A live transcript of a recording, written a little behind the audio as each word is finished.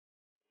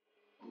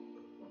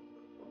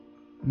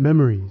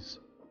Memories,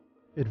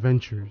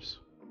 adventures,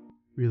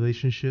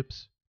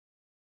 relationships,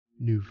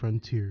 new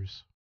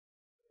frontiers.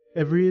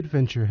 Every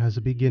adventure has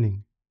a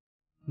beginning.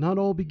 Not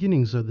all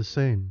beginnings are the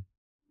same.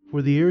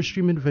 For the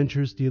Airstream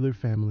Adventures dealer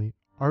family,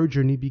 our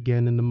journey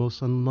began in the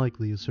most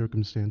unlikely of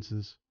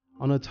circumstances.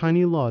 On a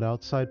tiny lot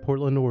outside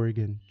Portland,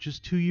 Oregon,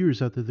 just 2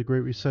 years after the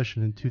Great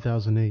Recession in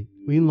 2008,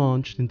 we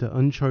launched into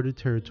uncharted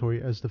territory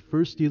as the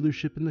first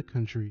dealership in the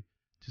country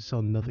to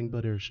sell nothing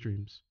but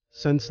Airstreams.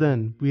 Since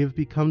then, we have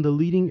become the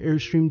leading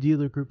Airstream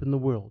dealer group in the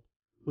world,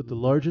 with the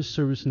largest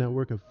service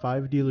network of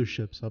 5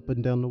 dealerships up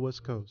and down the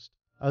West Coast,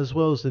 as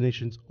well as the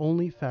nation's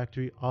only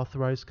factory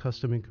authorized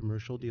custom and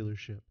commercial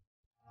dealership.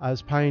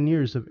 As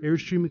pioneers of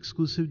Airstream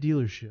exclusive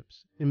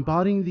dealerships,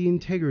 embodying the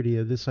integrity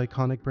of this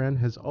iconic brand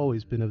has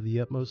always been of the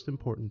utmost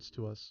importance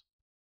to us.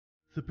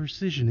 The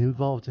precision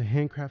involved to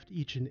handcraft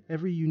each and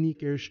every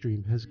unique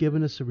Airstream has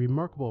given us a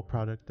remarkable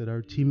product that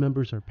our team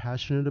members are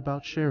passionate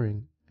about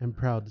sharing and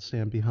proud to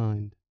stand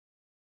behind.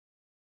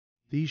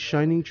 These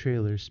shining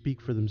trailers speak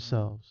for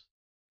themselves.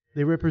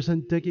 They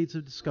represent decades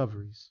of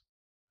discoveries,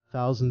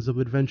 thousands of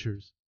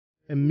adventures,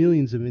 and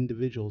millions of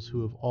individuals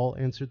who have all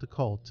answered the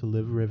call to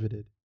live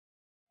riveted.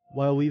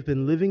 While we've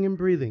been living and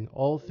breathing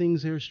all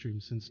things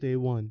Airstream since day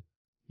one,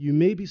 you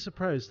may be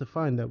surprised to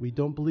find that we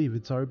don't believe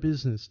it's our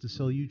business to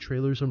sell you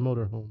trailers or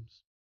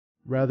motorhomes.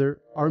 Rather,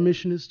 our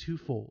mission is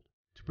twofold: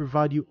 to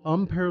provide you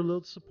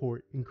unparalleled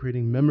support in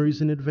creating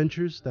memories and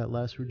adventures that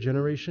last for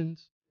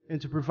generations, and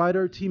to provide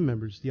our team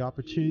members the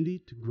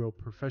opportunity to grow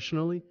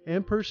professionally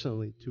and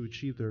personally to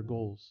achieve their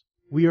goals.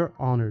 We are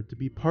honored to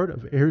be part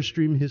of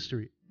Airstream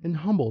history and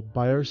humbled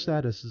by our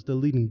status as the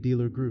leading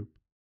dealer group.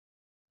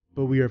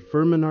 But we are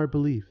firm in our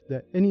belief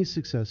that any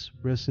success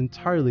rests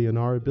entirely on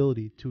our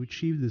ability to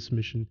achieve this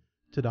mission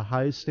to the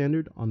highest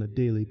standard on a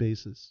daily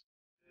basis.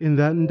 In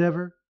that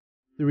endeavor,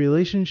 the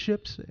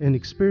relationships and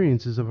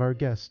experiences of our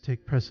guests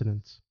take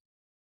precedence.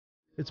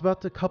 It's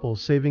about the couple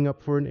saving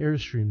up for an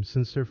Airstream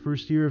since their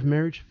first year of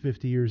marriage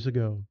 50 years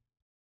ago.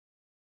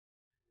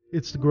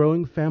 It's the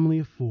growing family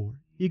of 4,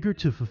 eager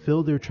to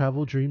fulfill their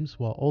travel dreams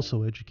while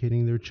also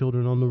educating their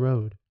children on the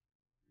road.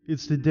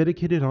 It's the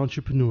dedicated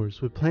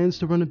entrepreneurs with plans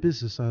to run a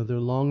business out of their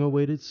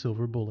long-awaited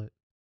silver bullet.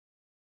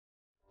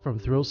 From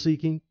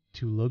thrill-seeking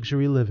to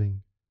luxury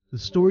living, the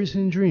stories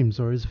and dreams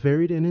are as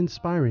varied and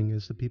inspiring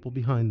as the people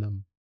behind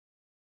them.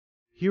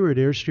 Here at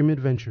Airstream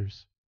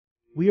Adventures,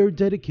 we are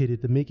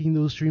dedicated to making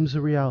those dreams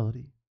a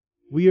reality.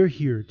 We are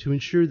here to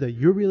ensure that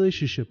your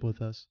relationship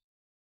with us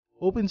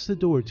opens the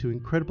door to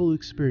incredible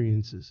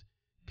experiences,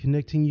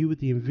 connecting you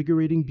with the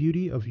invigorating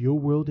beauty of your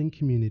world and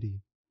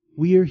community.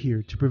 We are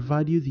here to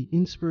provide you the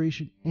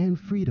inspiration and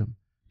freedom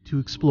to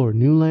explore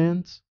new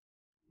lands,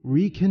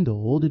 rekindle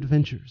old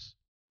adventures,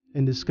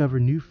 and discover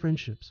new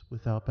friendships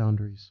without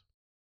boundaries.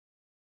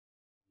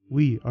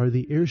 We are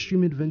the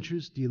Airstream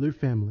Adventures dealer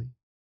family,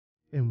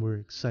 and we're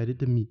excited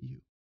to meet you.